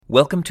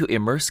Welcome to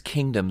Immerse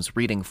Kingdom's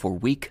reading for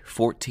Week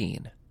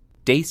 14,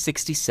 Day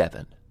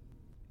 67.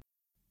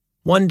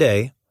 One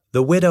day,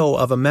 the widow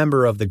of a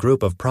member of the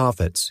group of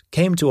prophets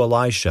came to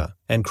Elisha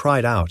and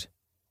cried out,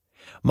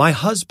 "My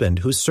husband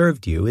who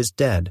served you is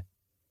dead,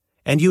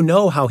 and you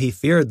know how he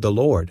feared the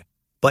Lord,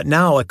 but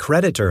now a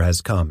creditor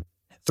has come,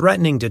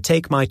 threatening to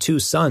take my 2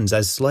 sons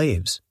as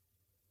slaves.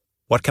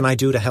 What can I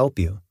do to help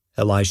you?"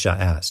 Elisha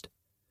asked.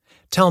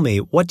 "Tell me,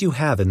 what do you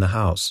have in the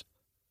house?"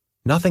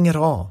 "Nothing at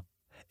all,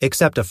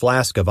 except a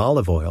flask of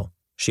olive oil,"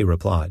 she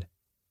replied.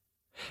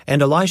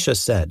 And Elisha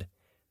said,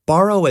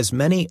 "Borrow as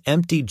many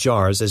empty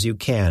jars as you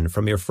can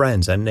from your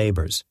friends and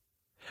neighbors.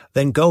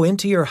 Then go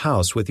into your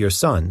house with your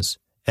sons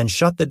and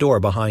shut the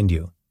door behind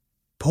you.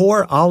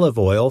 Pour olive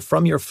oil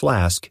from your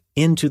flask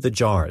into the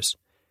jars,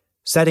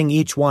 setting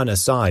each one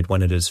aside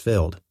when it is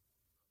filled."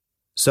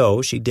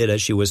 So she did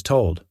as she was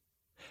told.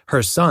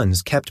 Her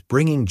sons kept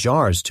bringing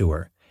jars to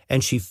her,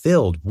 and she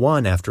filled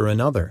one after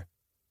another.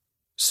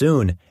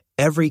 Soon,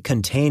 every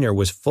container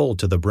was full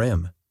to the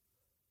brim.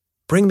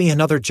 "Bring me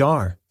another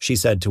jar," she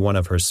said to one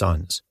of her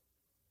sons.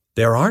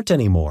 "There aren't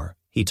any more,"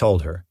 he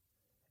told her.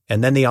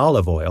 And then the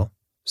olive oil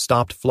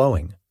stopped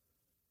flowing.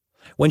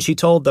 When she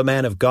told the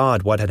man of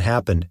God what had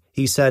happened,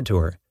 he said to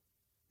her,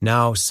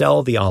 "Now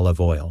sell the olive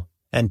oil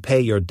and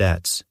pay your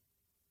debts,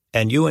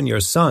 and you and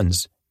your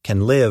sons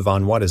can live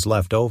on what is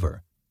left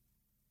over."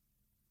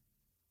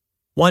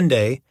 One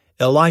day,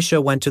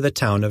 Elisha went to the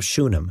town of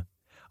Shunem.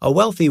 A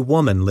wealthy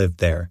woman lived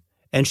there,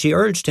 and she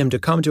urged him to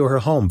come to her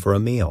home for a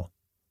meal.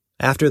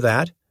 After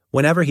that,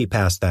 whenever he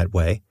passed that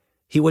way,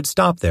 he would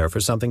stop there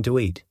for something to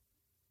eat.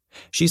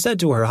 She said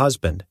to her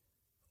husband,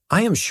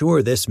 "I am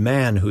sure this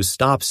man who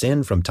stops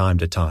in from time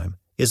to time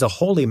is a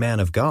holy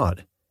man of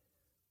God.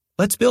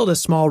 Let's build a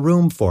small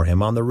room for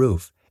him on the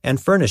roof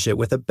and furnish it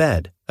with a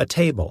bed, a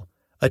table,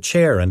 a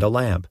chair, and a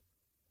lamp.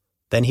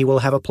 Then he will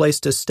have a place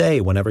to stay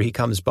whenever he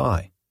comes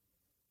by."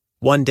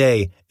 One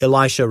day,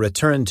 Elisha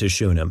returned to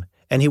Shunem,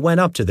 and he went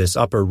up to this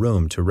upper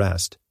room to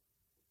rest.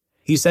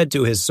 He said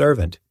to his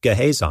servant,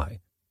 Gehazi,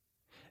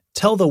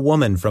 "Tell the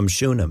woman from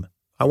Shunem,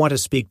 I want to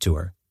speak to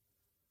her."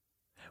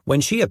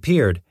 When she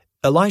appeared,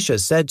 Elisha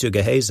said to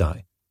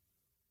Gehazi,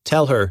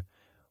 "Tell her,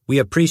 we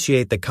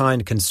appreciate the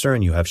kind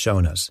concern you have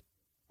shown us.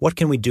 What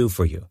can we do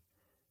for you?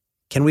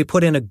 Can we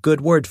put in a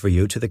good word for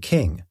you to the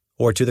king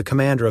or to the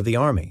commander of the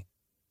army?"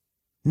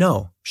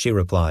 "No," she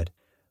replied,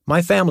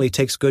 "my family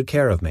takes good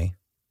care of me."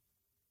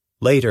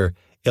 Later,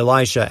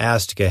 Elisha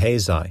asked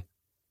Gehazi,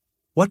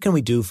 "What can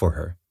we do for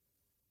her?"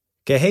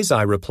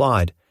 Gehazi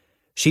replied,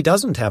 "She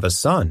doesn't have a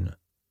son,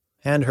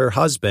 and her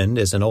husband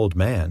is an old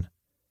man."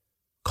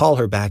 "Call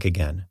her back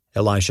again,"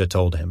 Elisha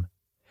told him.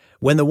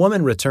 When the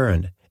woman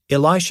returned,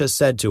 Elisha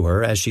said to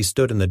her as she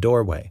stood in the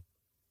doorway,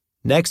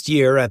 "Next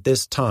year at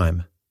this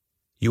time,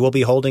 you will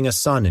be holding a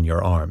son in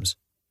your arms."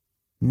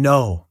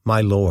 "No, my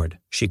lord,"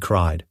 she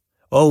cried.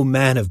 "O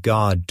man of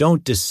God,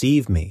 don't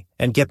deceive me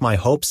and get my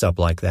hopes up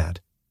like that."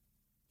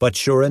 But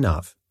sure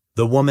enough,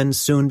 the woman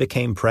soon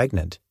became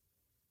pregnant.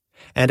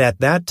 And at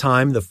that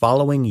time the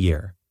following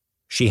year,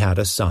 she had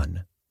a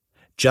son,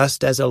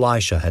 just as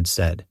Elisha had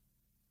said.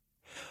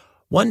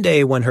 One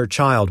day when her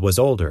child was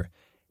older,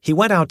 he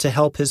went out to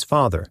help his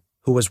father,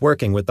 who was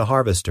working with the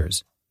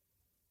harvesters.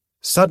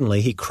 Suddenly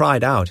he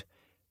cried out,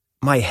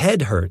 "My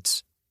head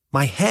hurts!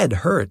 My head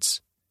hurts!"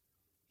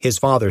 His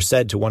father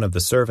said to one of the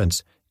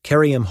servants,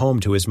 "Carry him home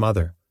to his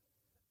mother."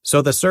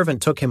 So the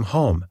servant took him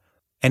home,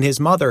 and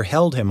his mother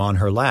held him on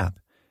her lap.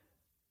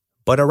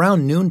 But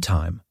around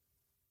noontime,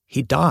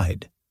 he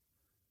died.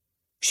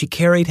 She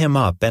carried him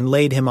up and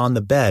laid him on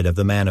the bed of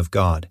the man of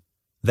God,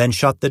 then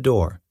shut the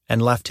door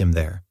and left him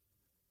there.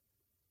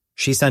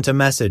 She sent a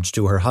message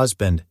to her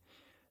husband,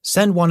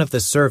 "Send one of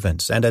the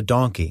servants and a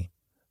donkey,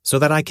 so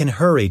that I can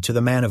hurry to the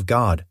man of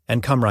God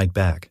and come right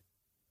back."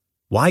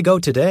 "Why go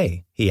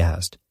today?" he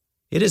asked.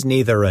 "It is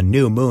neither a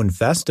new moon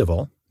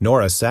festival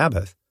nor a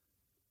Sabbath."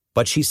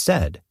 But she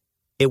said,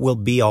 "It will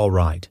be all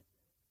right."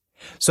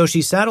 So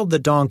she saddled the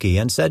donkey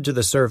and said to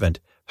the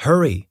servant,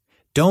 "Hurry,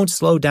 don't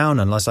slow down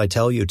unless I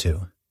tell you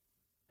to."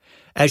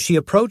 As she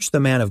approached the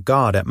man of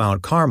God at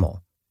Mount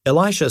Carmel,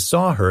 Elisha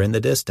saw her in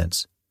the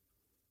distance.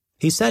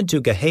 He said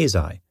to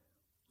Gehazi,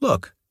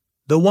 "Look,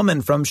 the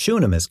woman from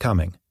Shunem is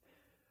coming.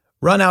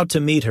 Run out to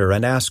meet her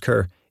and ask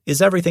her,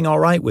 'Is everything all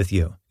right with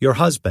you, your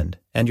husband,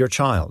 and your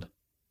child?'"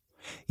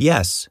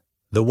 "Yes,"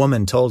 the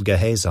woman told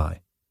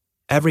Gehazi,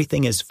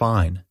 "everything is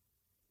fine."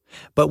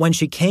 But when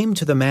she came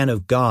to the man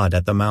of God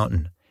at the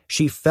mountain,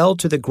 she fell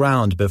to the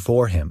ground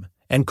before him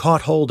and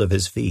caught hold of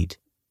his feet.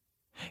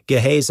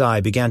 Gehazi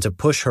began to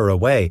push her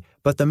away,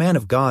 but the man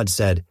of God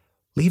said,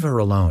 "Leave her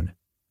alone.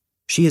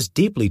 She is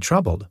deeply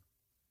troubled,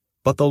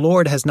 but the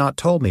Lord has not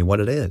told me what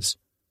it is."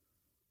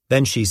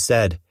 Then she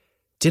said,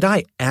 "Did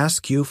I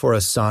ask you for a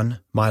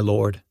son, my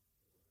Lord?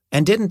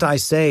 And didn't I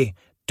say,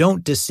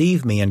 'Don't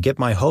deceive me and get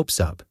my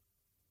hopes up'?"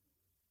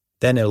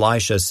 Then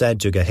Elisha said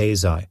to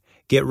Gehazi,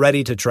 "Get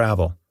ready to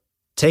travel.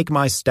 Take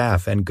my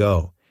staff and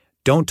go.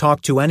 Don't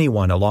talk to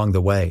anyone along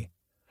the way.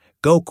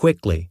 Go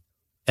quickly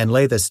and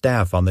lay the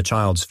staff on the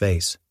child's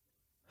face."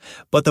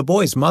 But the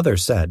boy's mother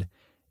said,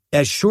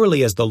 "As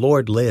surely as the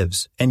Lord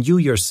lives, and you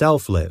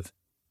yourself live,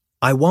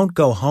 I won't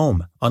go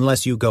home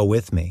unless you go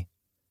with me."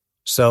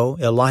 So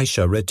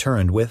Elisha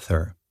returned with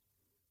her.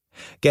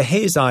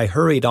 Gehazi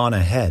hurried on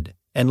ahead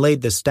and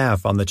laid the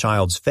staff on the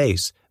child's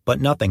face, but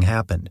nothing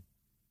happened.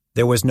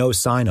 There was no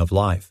sign of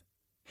life.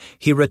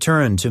 He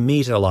returned to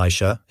meet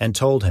Elisha and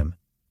told him,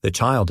 "The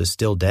child is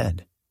still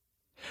dead."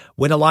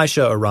 When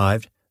Elisha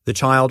arrived, the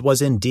child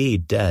was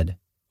indeed dead,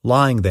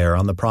 lying there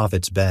on the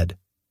prophet's bed.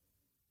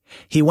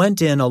 He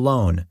went in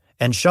alone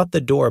and shut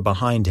the door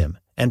behind him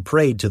and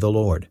prayed to the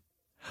Lord.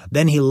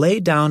 Then he lay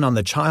down on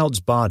the child's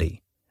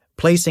body,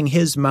 placing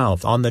his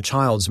mouth on the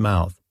child's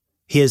mouth,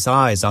 his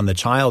eyes on the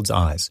child's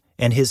eyes,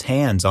 and his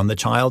hands on the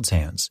child's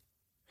hands.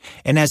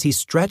 And as he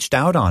stretched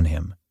out on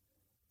him,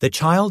 the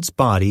child's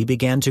body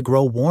began to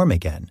grow warm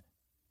again.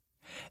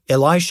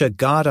 Elisha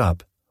got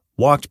up,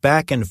 walked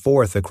back and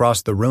forth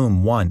across the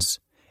room once,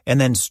 and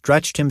then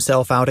stretched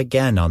himself out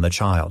again on the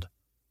child.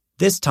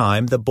 This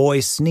time the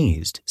boy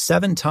sneezed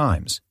 7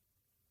 times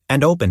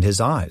and opened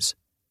his eyes.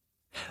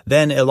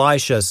 Then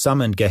Elisha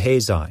summoned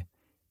Gehazi.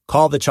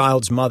 "Call the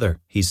child's mother,"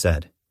 he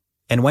said.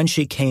 And when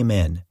she came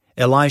in,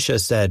 Elisha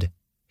said,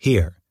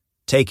 "Here,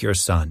 take your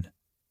son."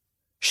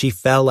 She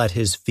fell at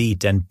his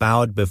feet and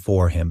bowed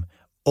before him,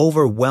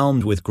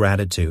 overwhelmed with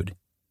gratitude.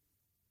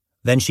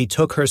 Then she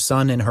took her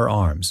son in her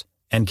arms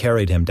and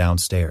carried him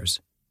downstairs.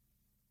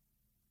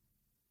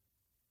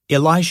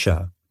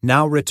 Elisha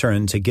now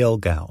returned to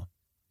Gilgal,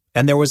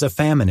 and there was a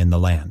famine in the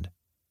land.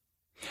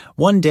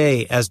 One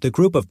day, as the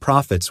group of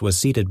prophets was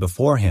seated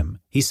before him,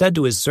 he said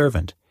to his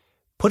servant,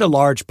 "Put a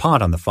large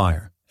pot on the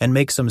fire and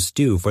make some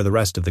stew for the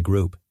rest of the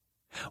group."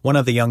 One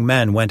of the young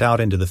men went out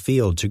into the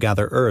field to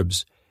gather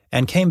herbs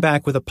and came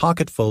back with a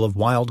pocketful of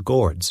wild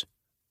gourds.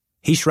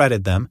 He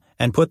shredded them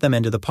and put them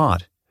into the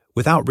pot,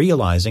 without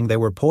realizing they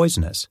were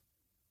poisonous.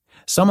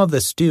 Some of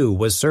the stew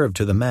was served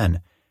to the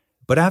men,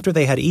 but after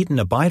they had eaten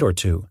a bite or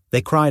two,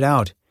 they cried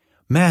out,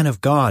 "Man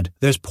of God,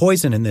 there's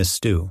poison in this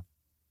stew."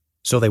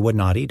 So they would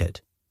not eat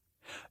it.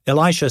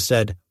 Elisha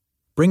said,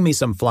 "Bring me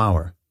some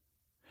flour."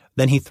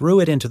 Then he threw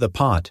it into the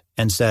pot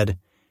and said,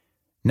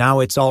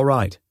 "Now it's all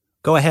right.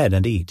 Go ahead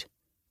and eat."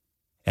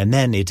 And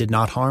then it did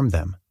not harm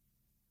them.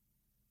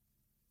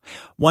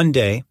 One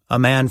day, a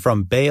man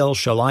from Baal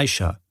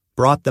Shalisha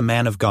brought the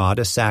man of God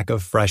a sack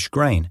of fresh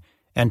grain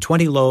and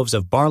 20 loaves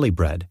of barley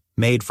bread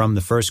made from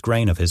the first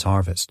grain of his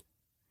harvest.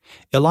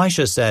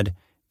 Elisha said,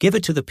 "Give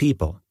it to the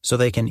people so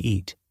they can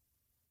eat."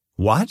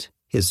 "What?"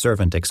 his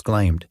servant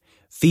exclaimed.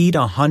 "Feed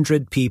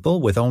 100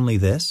 people with only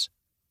this?"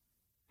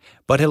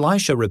 But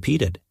Elisha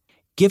repeated,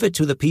 "Give it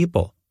to the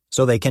people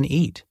so they can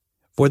eat.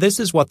 For this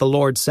is what the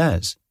Lord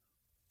says,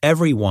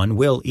 everyone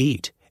will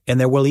eat, and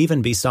there will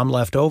even be some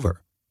left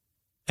over."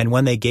 And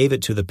when they gave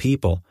it to the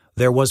people,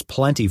 there was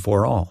plenty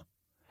for all,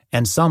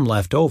 and some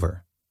left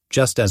over,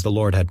 just as the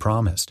Lord had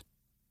promised.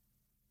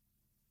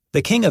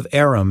 The king of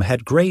Aram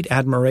had great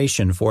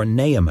admiration for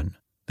Naaman,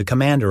 the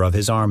commander of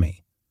his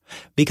army,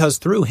 because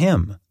through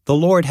him the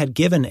Lord had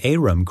given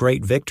Aram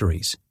great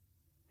victories.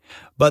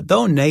 But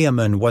though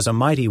Naaman was a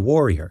mighty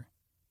warrior,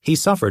 he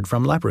suffered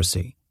from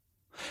leprosy.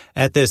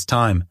 At this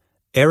time,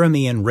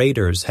 Aramean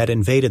raiders had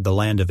invaded the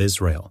land of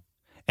Israel,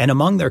 and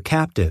among their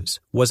captives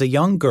was a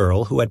young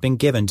girl who had been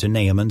given to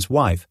Naaman's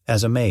wife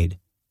as a maid.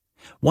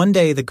 One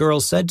day the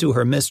girl said to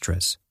her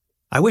mistress,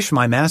 "I wish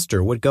my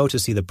master would go to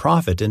see the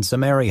prophet in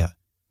Samaria.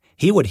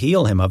 He would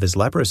heal him of his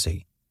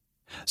leprosy."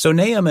 So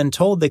Naaman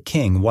told the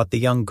king what the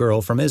young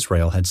girl from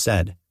Israel had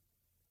said.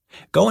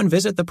 "Go and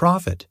visit the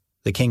prophet,"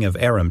 the king of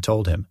Aram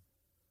told him.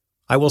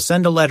 "I will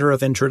send a letter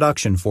of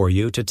introduction for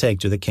you to take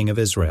to the king of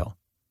Israel."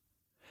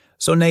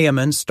 So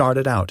Naaman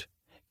started out,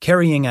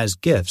 carrying as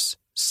gifts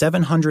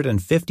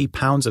 750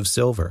 pounds of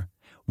silver,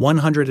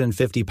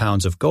 150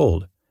 pounds of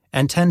gold,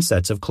 and 10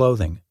 sets of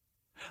clothing.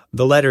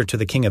 The letter to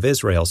the king of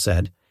Israel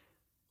said,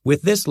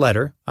 "With this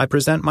letter I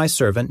present my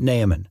servant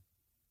Naaman.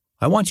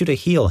 I want you to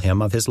heal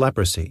him of his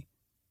leprosy."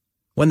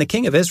 When the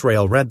king of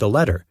Israel read the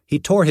letter, he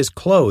tore his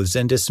clothes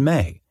in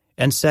dismay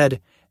and said,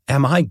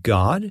 "Am I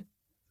God,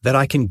 that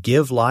I can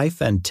give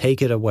life and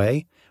take it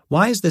away?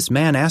 Why is this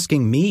man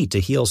asking me to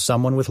heal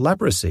someone with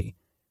leprosy?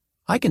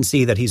 I can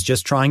see that he's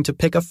just trying to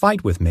pick a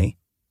fight with me."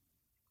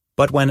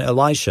 But when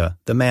Elisha,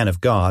 the man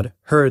of God,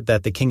 heard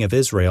that the king of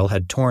Israel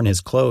had torn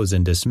his clothes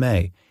in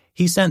dismay,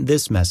 he sent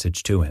this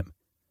message to him,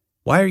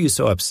 "Why are you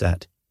so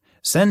upset?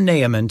 Send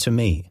Naaman to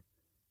me,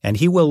 and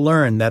he will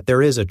learn that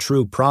there is a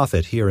true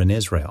prophet here in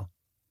Israel."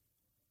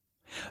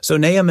 So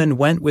Naaman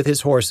went with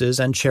his horses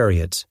and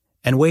chariots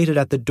and waited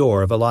at the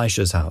door of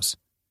Elisha's house.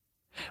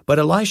 But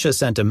Elisha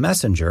sent a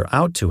messenger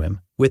out to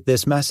him with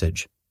this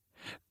message,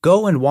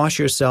 "Go and wash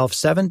yourself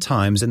 7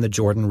 times in the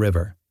Jordan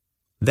River.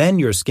 Then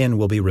your skin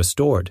will be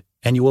restored,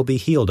 and you will be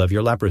healed of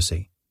your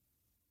leprosy."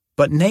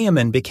 But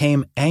Naaman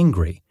became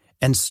angry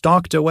and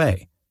stalked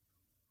away.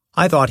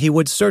 "I thought he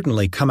would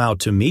certainly come out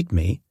to meet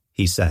me,"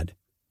 he said.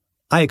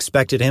 "I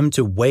expected him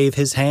to wave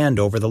his hand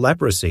over the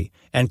leprosy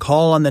and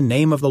call on the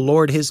name of the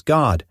Lord his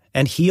God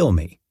and heal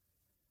me.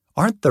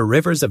 Aren't the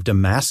rivers of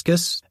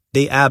Damascus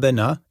the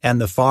Abana and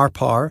the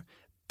Pharpar,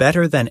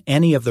 better than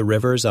any of the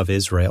rivers of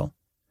Israel?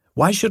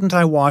 Why shouldn't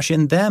I wash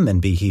in them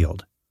and be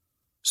healed?"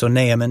 So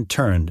Naaman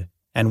turned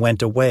and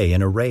went away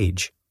in a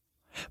rage.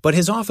 But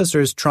his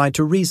officers tried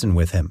to reason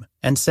with him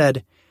and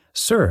said,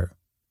 "Sir,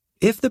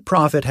 if the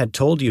prophet had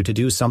told you to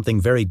do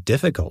something very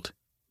difficult,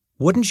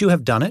 wouldn't you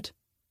have done it?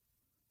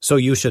 So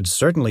you should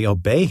certainly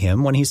obey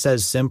him when he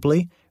says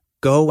simply,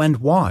 'Go and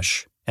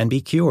wash and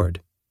be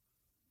cured.'"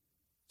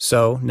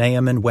 So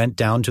Naaman went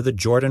down to the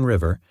Jordan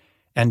River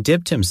and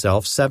dipped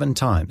himself 7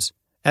 times,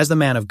 as the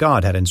man of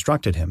God had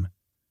instructed him.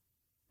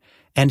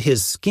 And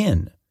his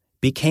skin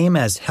became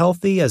as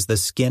healthy as the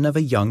skin of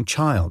a young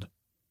child,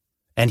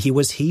 and he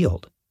was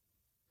healed.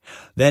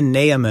 Then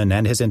Naaman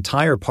and his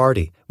entire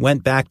party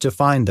went back to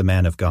find the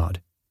man of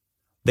God.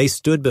 They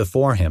stood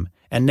before him,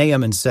 and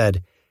Naaman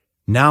said,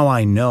 "Now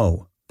I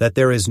know that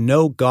there is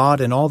no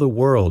God in all the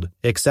world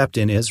except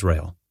in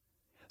Israel.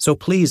 So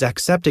please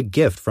accept a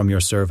gift from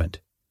your servant."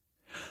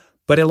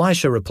 But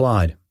Elisha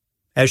replied,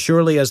 "As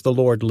surely as the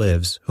Lord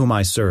lives, whom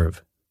I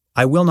serve,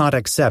 I will not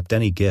accept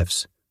any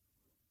gifts."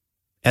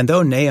 And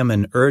though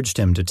Naaman urged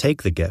him to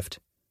take the gift,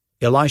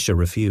 Elisha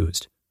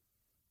refused.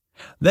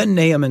 Then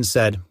Naaman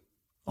said,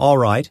 "All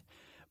right,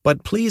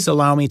 but please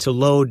allow me to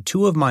load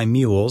 2 of my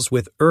mules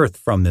with earth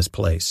from this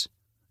place,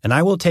 and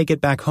I will take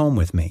it back home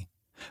with me.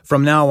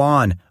 From now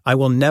on, I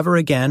will never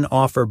again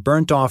offer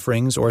burnt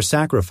offerings or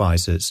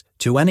sacrifices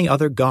to any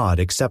other god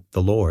except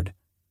the Lord.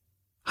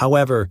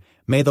 However,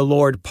 may the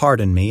Lord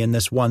pardon me in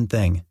this one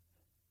thing.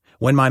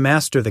 When my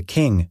master the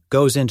king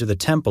goes into the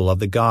temple of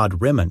the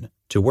god Rimmon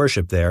to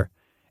worship there,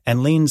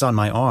 and leans on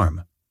my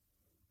arm,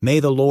 may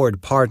the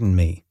Lord pardon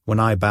me when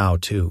I bow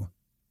too."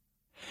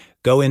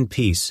 "Go in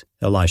peace,"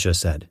 Elisha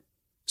said.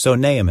 So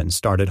Naaman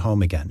started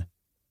home again.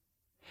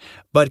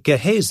 But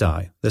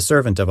Gehazi, the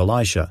servant of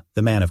Elisha,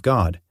 the man of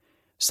God,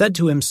 said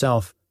to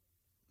himself,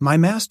 "My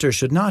master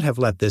should not have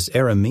let this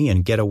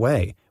Aramean get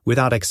away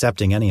without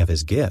accepting any of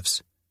his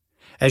gifts.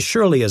 As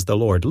surely as the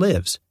Lord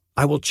lives,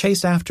 I will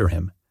chase after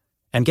him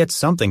and get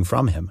something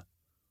from him."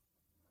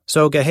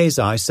 So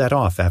Gehazi set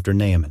off after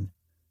Naaman.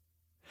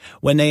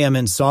 When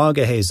Naaman saw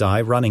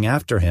Gehazi running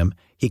after him,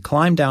 he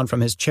climbed down from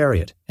his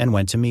chariot and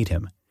went to meet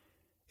him.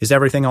 "Is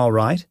everything all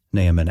right?"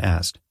 Naaman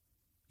asked.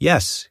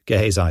 "Yes,"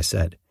 Gehazi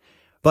said,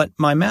 "but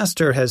my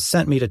master has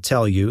sent me to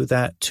tell you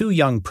that 2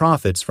 young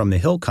prophets from the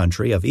hill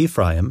country of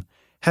Ephraim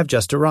have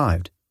just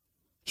arrived.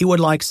 He would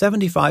like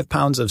 75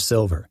 pounds of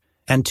silver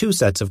and 2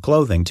 sets of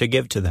clothing to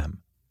give to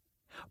them."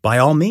 "By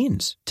all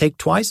means, take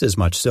twice as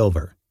much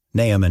silver,"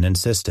 Naaman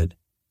insisted.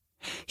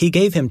 He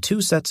gave him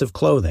 2 sets of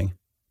clothing,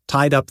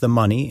 tied up the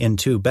money in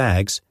 2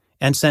 bags,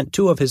 and sent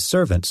 2 of his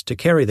servants to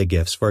carry the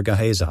gifts for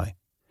Gehazi.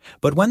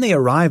 But when they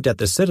arrived at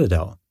the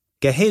citadel,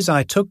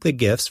 Gehazi took the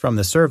gifts from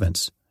the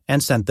servants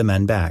and sent the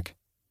men back.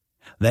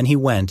 Then he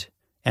went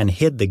and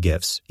hid the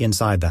gifts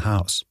inside the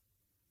house.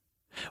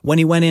 When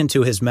he went in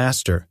to his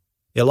master,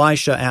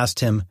 Elisha asked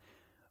him,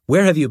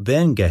 "Where have you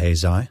been,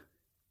 Gehazi?"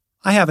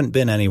 "I haven't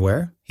been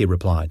anywhere," he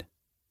replied.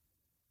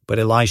 But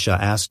Elisha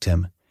asked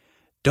him,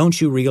 "Don't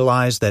you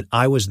realize that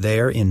I was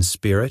there in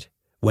spirit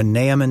when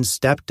Naaman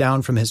stepped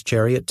down from his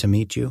chariot to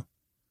meet you?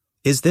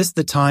 Is this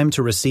the time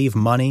to receive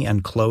money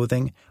and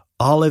clothing,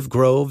 olive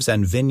groves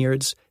and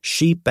vineyards,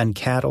 sheep and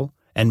cattle,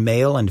 and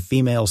male and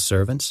female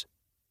servants?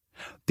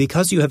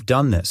 Because you have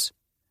done this,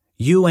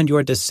 you and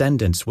your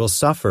descendants will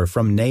suffer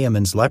from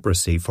Naaman's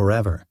leprosy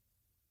forever."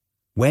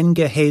 When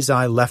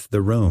Gehazi left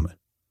the room,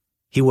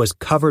 he was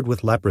covered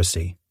with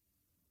leprosy.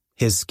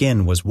 His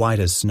skin was white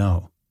as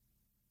snow.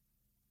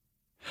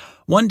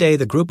 One day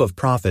the group of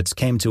prophets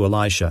came to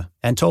Elisha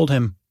and told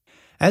him,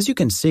 "As you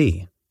can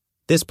see,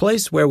 this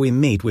place where we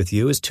meet with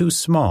you is too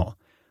small.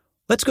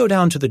 Let's go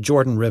down to the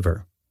Jordan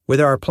River, where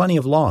there are plenty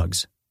of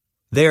logs.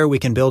 There we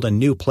can build a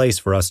new place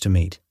for us to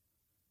meet."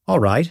 "All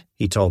right,"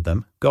 he told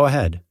them, "go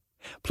ahead."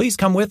 "Please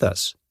come with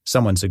us,"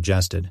 someone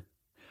suggested.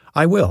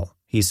 "I will,"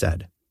 he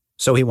said.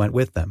 So he went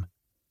with them.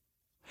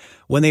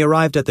 When they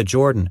arrived at the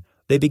Jordan,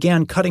 they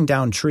began cutting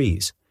down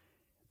trees.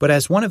 But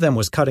as one of them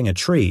was cutting a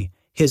tree,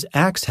 his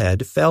axe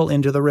head fell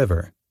into the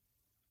river.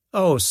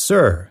 "Oh,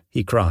 sir,"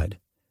 he cried,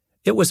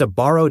 "it was a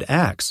borrowed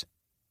axe."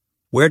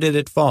 "Where did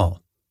it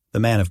fall?" the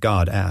man of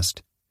God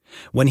asked.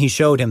 When he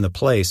showed him the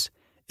place,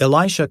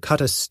 Elisha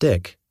cut a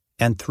stick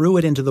and threw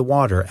it into the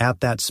water at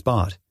that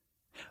spot.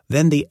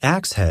 Then the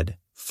axe head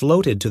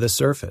floated to the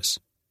surface.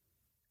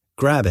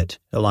 "Grab it,"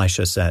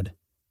 Elisha said.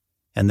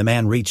 And the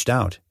man reached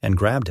out and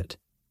grabbed it.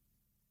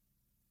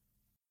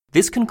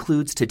 This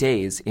concludes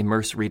today's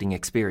Immerse Reading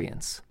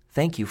Experience.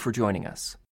 Thank you for joining us.